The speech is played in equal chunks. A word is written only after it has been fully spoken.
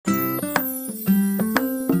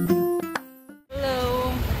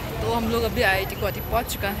अभी IIT गुवाहाटी पहुंच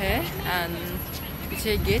चुका है एंड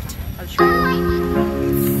पीछे gate I'll show you.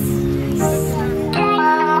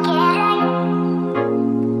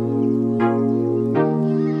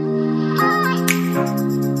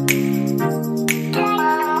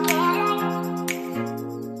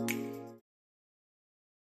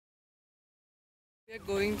 We are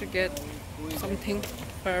going to get something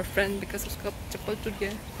for our friend because उसका चप्पल टूट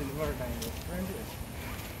गया.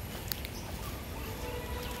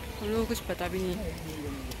 हम लोगों को कुछ पता भी नहीं है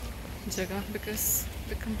जगह because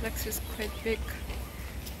the complex is quite big.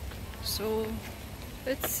 So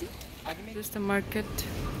let's see. This is the market.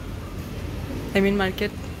 I mean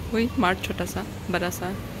market. वही मार्ट छोटा सा बड़ा सा.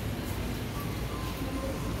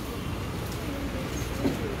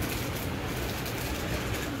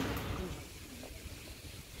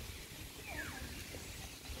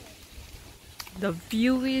 The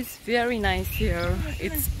view is very nice here.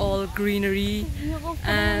 It's all greenery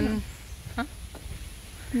and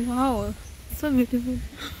wow, so beautiful.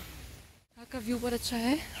 यहाँ का व्यू बहुत अच्छा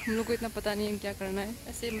है. हम लोग को इतना पता नहीं है क्या करना है.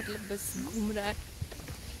 ऐसे मतलब बस घूम रहा है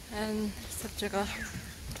and सब जगह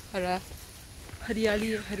हरियाली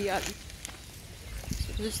है हरियाली. So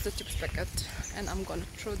this is the chips packet and I'm gonna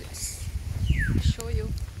throw this. Show you.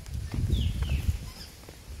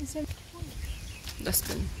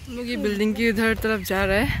 Dustbin. हम लोग ये बिल्डिंग की उधर तरफ जा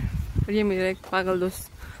रहे हैं और ये मेरा एक पागल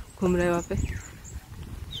दोस्त घूम रहा है वहाँ पे.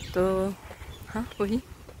 तो हाँ वही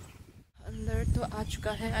अंदर तो आ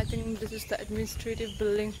चुका है. I think this is the administrative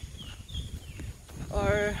building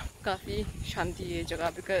और काफ़ी शांति है जगह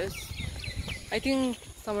because I think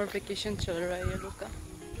summer vacation चल रहा है ये लोग का.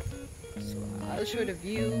 सो I will show the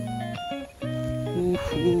view.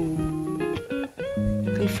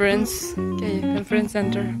 Conference क्या है? Conference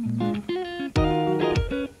centre.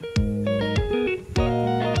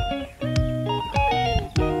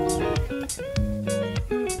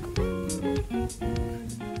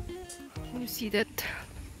 See that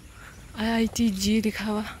IIT G लिखा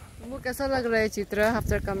हुआ. वो कैसा लग रहा है चित्र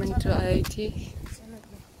आफ्टर कमिंग टू IIT?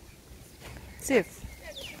 सिर्फ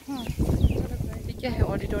ये क्या है?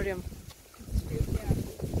 Auditorium.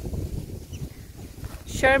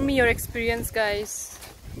 Share me your experience guys.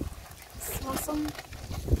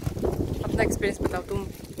 अपना एक्सपीरियंस बताओ. तुम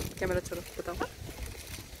कैमरा छोड़ो बताओ.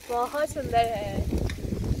 बहुत सुंदर है.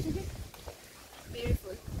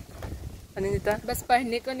 अनिता बस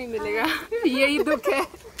पढ़ने को नहीं मिलेगा. यही दुख है.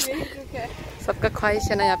 यही दुख है. सबका ख्वाहिश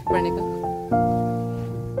है ना यहाँ पे पढ़ने का.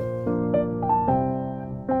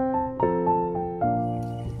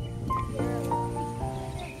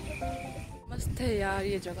 मस्त है यार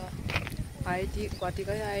ये जगह. IIT गुवाहाटी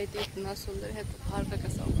का IIT इतना सुंदर है तो बाहर का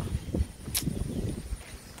कैसा होगा.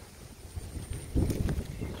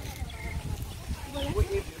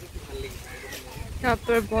 यहाँ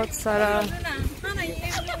पर बहुत सारा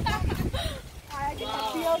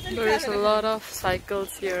there is a lot of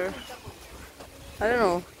cycles here. I don't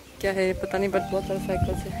know क्या है पता नहीं but बहुत सारे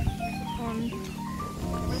cycles है.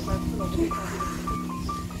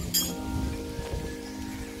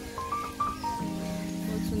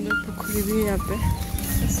 बहुत सुंदर पोखरी भी है यहाँ पे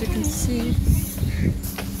as you can see.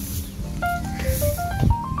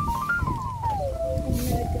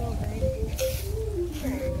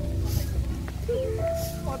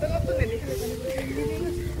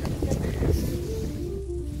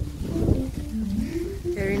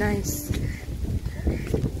 Very nice.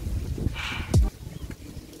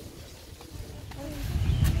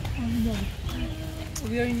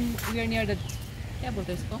 We are near the क्या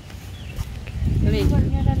बोलते हैं इसको? लेक.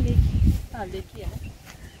 हाँ लेक ही है.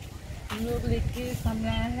 हम लोग लेक के सामने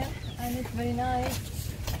आए हैं and it's very nice.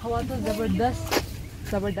 हवा तो जबरदस्त.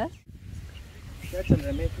 क्या चल रहा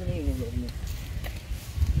है? मैं तो नहीं हूँ.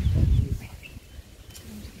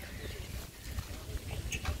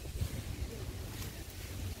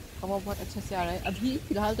 हवा बहुत अच्छे से आ रहा है. अभी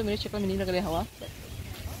फिलहाल तो मेरे शक्ल में नहीं लग रहा है हवा.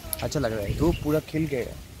 अच्छा लग रहा है. धूप पूरा खिल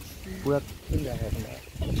गया. पूरा खिल रहा है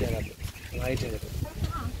अपना चेहरा पे. हमारी चेहरे पे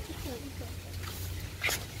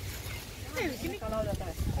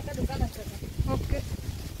ओके.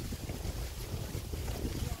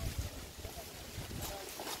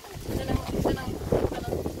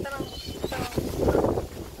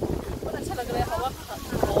 बहुत अच्छा लग रहा है हवा.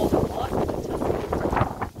 बहुत अच्छा.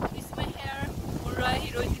 इसमें हेयर उड़ रहा है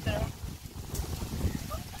हीरोइन की तरह.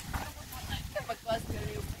 क्या बकवास कर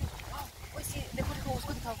रही हूँ. देखो देखो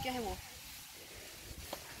उसको दिखाओ क्या है वो.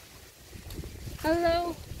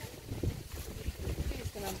 हेलो.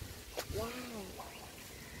 इसका नाम. Wow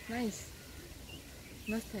nice.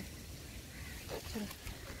 मस्त है.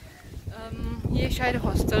 ये शायद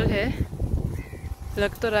हॉस्टल है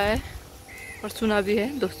लग तो रहा है और सुना भी है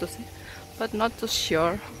दोस्तों से but not so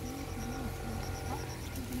sure.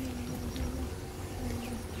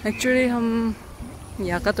 Actually हम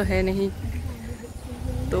यहाँ का तो है नहीं,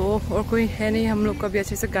 तो और कोई है नहीं हम लोग को भी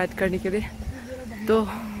अच्छे से गाइड करने के लिए, तो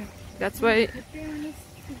दैट्स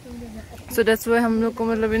वाई हम लोग को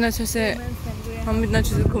मतलब इतना अच्छे से हम इतना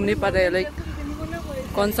अच्छे से घूम नहीं पा रहे हैं, लाइक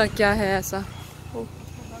कौन सा क्या है ऐसा।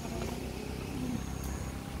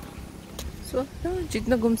 सो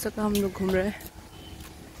जितना घूम सका हम लोग घूम रहे हैं।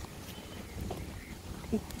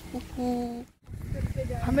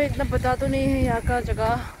 हमें इतना पता तो नहीं है यहाँ का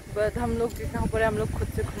जगह, बट हम लोग जितना ऊपर है हम लोग खुद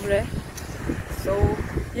से घूम रहे हैं। सो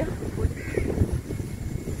या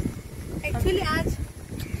एक्चुअली आज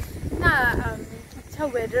ना अच्छा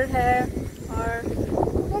वेदर है और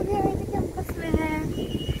कैंपस में है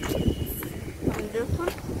वंडरफुल,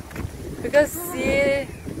 बिकॉज ये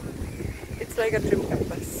it's like a dream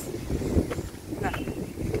campus.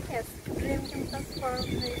 Yes dream campus for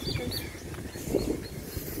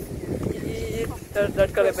ये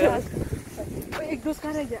दर्द कर रहे हैं। एक डोज का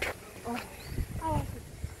रह गया।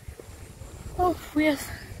 Oh yes,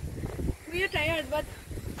 we are tired but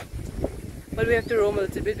we have to roam a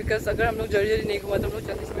little bit because अगर हम लोग जल्दी नहीं घूमा तो हम लोग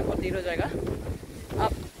चलने में बहुत देर हो जाएगा।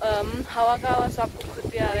 आप हवा का आवाज़ आपको खुद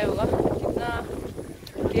भी आ रहा होगा, कितना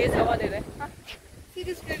तेज हवा दे रहे हैं। see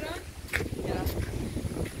this playground?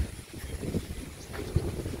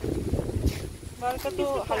 बाहर का तो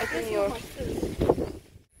हालत ही नहीं। और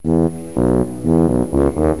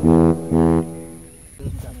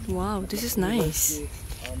वाओ दिस इज नाइस,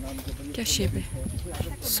 क्या शेप है।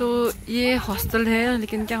 सो ये हॉस्टल है,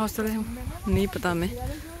 लेकिन क्या हॉस्टल है नहीं पता हमें,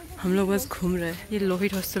 हम लोग बस घूम रहे हैं। ये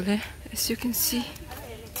लोहित हॉस्टल है, एज यू कैन सी।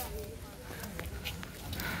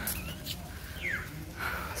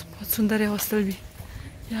 बहुत सुंदर है हॉस्टल भी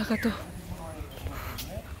यहाँ का तो।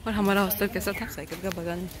 और हमारा हॉस्टल कैसा था, साइकिल का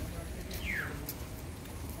बगान।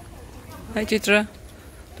 हाय चित्रा,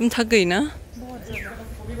 तुम थक गई ना?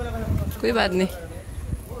 कोई बात नहीं,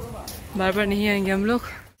 बार बार नहीं आएंगे हम लोग।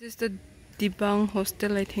 This is the Dibang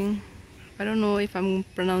hostel, I think, I don't know if I am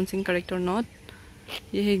pronouncing correct और नॉट।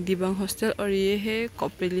 ये है दिबांग हॉस्टल और ये है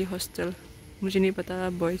कॉपरेली हॉस्टल। मुझे नहीं पता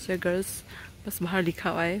बॉयज़ या गर्ल्स, बस बाहर लिखा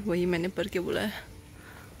हुआ है, वही मैंने पढ़ के बोला है।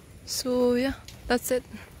 सो या दैट्स इट।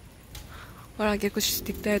 और आगे कुछ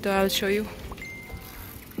दिखता है तो आई विल शो यू।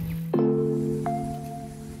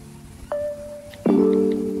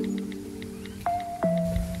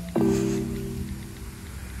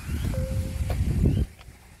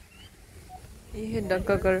 ये है डक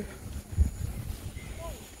का घर,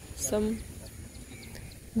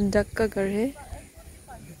 डक का घर है,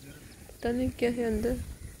 पता नहीं क्या है अंदर।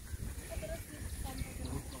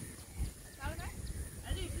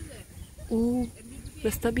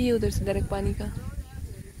 रास्ता भी है उधर से डायरेक्ट पानी का,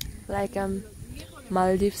 लाइक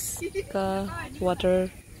मालदीव्स का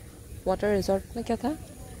वाटर रिजॉर्ट में क्या था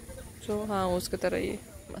जो, हाँ उसकी तरह ये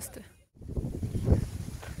मस्त है।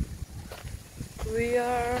 We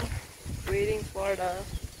are waiting for the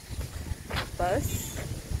bus.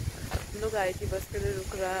 लोग IIT बस के लिए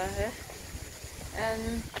रुक रहा है। And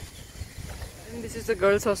this is the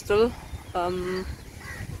girls hostel.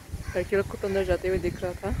 लड़की लोग को तो अंदर जाते हुए दिख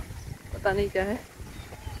रहा था, पता नहीं क्या है।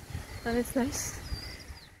 And it's nice.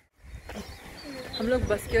 हम लोग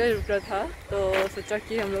बस के लिए रुक रहा था तो सोचा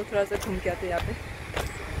कि हम लोग थोड़ा सा घूम के आते हैं यहाँ पे,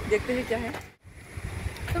 देखते हैं क्या है।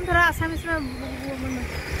 तुम थोड़ा आसामीस में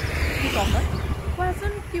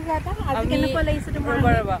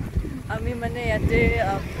আমি মানে ইয়াতে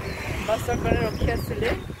বাছৰ কাৰণে ৰখি আছিলে,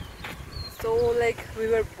 so like we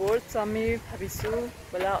were bored, so আমি ভাবিছোঁ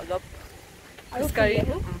বলা অলপ খোজকাঢ়ি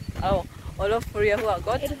অলপ ফুৰি আহোঁ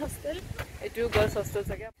আগত। এইটো গাৰ্লছ হষ্টেল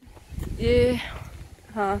চাগে। ये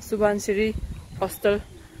हाँ सुभानश्री हॉस्टल,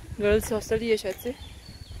 गर्ल्स हॉस्टल ही है शायद से।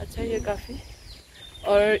 अच्छा ये काफ़ी,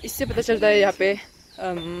 और इससे पता चलता है यहाँ पे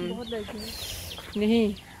नहीं,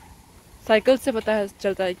 साइकिल से पता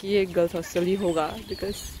चलता है कि ये गर्ल्स हॉस्टल ही होगा,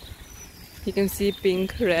 because you can see pink,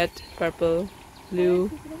 red, purple, blue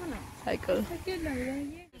cycle. क्या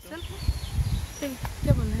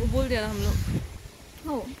बोलना है? वो बोल दिया ना हम लोग।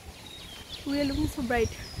 Oh, we are looking so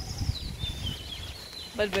bright.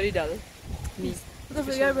 But very dull. Because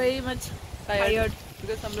we are very much tired.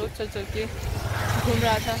 Because हम लोग चल चल के घूम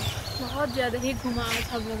रहा था, बहुत ज़्यादा ही घुमा आज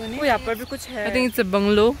हम लोगों ने। वो यहाँ पर भी कुछ है। I think it's a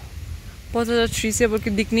bungalow. बहुत ज़्यादा ट्री से बोल के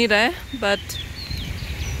दिख नहीं रहा है, but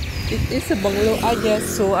it is a bungalow, I guess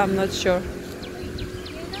so. I'm not sure.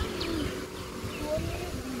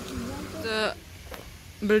 The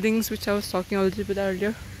buildings which I was talking a little bit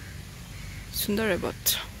earlier, सुंदर है बहुत।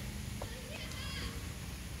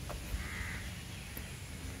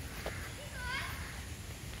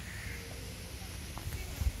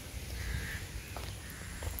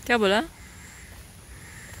 क्या बोला?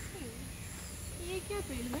 ये क्या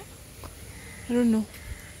पेड़ है? I don't know.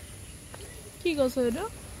 কি কৈছ এইটো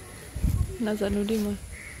নাজানো দেই মই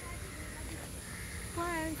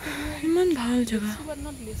ইমান ভাল জাগা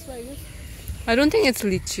I don't think it's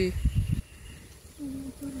lychee.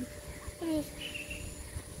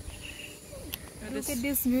 Look at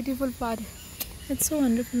this beautiful part. It's so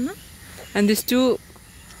wonderful, no? And these two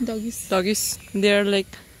Doggies. they are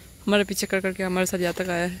like हमारे पीछे कर करके हमारे साथ यहाँ तक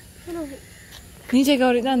आया है नीचे का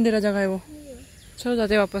और इतना अंधेरा जगह है वो चलो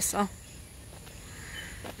जाते वापस आओ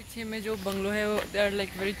पीछे में जो बंगलो है वो they are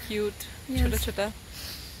like very cute छोटा छोटा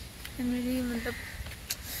मेरी मतलब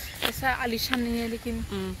ऐसा आलीशान नहीं है लेकिन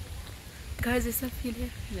घर जैसा फील है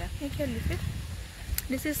ये क्या लीफ है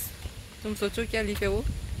दिस इज तुम सोचो क्या लीफ है वो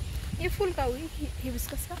ये फूल का हुई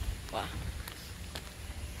हिबिस्कस का वाह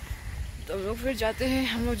तो लोग फिर जाते हैं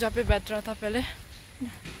हम लोग जहाँ पे बैठ रहा था पहले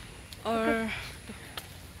और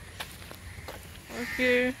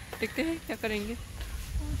फिर देखते हैं क्या करेंगे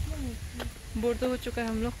बोर तो हो चुका है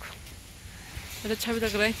हम लोग बहुत अच्छा भी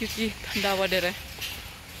लग रहा है क्योंकि ठंडा हवा दे रहा है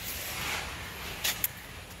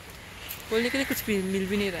बोलने के लिए कुछ भी मिल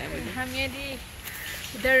भी नहीं रहा है मुझे हम यदि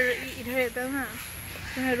इधर रहता ना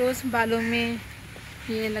तो मैं रोज़ बालों में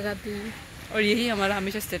ये लगाती और यही हमारा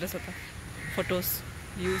हमेशा स्टेटस होता फोटोज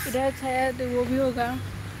व्यूज इधर शायद वो भी होगा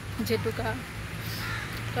जेटू का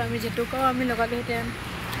तो हमें जेटू का हमें लगा लेते हैं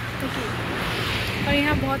और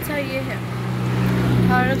यहाँ बहुत सारे ये है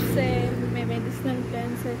हर्ब्स से मेडिसिनल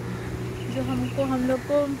प्लांट्स है जो हम लोग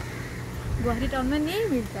को गुवाहाटी टाउन में नहीं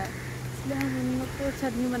मिलता है इसलिए हम उन लोग को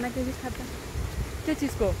चटनी बना के भी खाते हैं क्या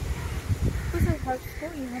चीज़ को कुछ हर्ब्स को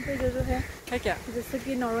यहाँ पे जो है क्या जैसे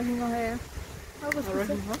कि नौरहिंगो है और कुछ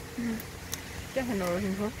नौरहिंगो क्या है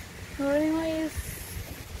नौरहिंगो इस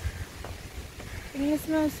इंग्लिश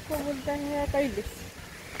में उसको बोलता है करी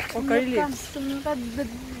लीव्स और करी लीव्स तुम लोग का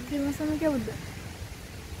दिमाग में क्या बोलते हैं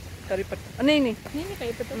करी पत्ता नहीं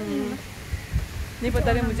करी पत्ता नहीं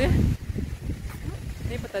पता रहे मुझे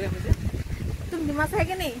नहीं पता रहे मुझे तुम दिमाग है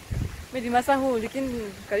कि नहीं मैं दिमासा हूँ लेकिन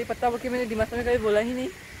करी पत्ता बोल के मैंने दिमासा में कभी बोला ही नहीं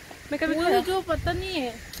मैं कभी वो जो पता नहीं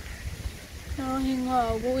है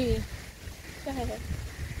वो ही क्या है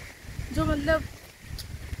जो मतलब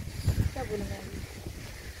क्या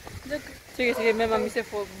बोलूँगा ठीक है मैं मम्मी से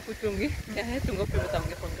पूछ लूँगी क्या है तुमको फिर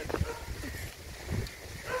बताऊँगी फ़ोन करके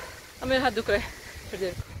अब मेरा हाथ दुख रहा है फिर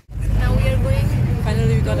देर Now we are going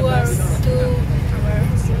finally we got a bus to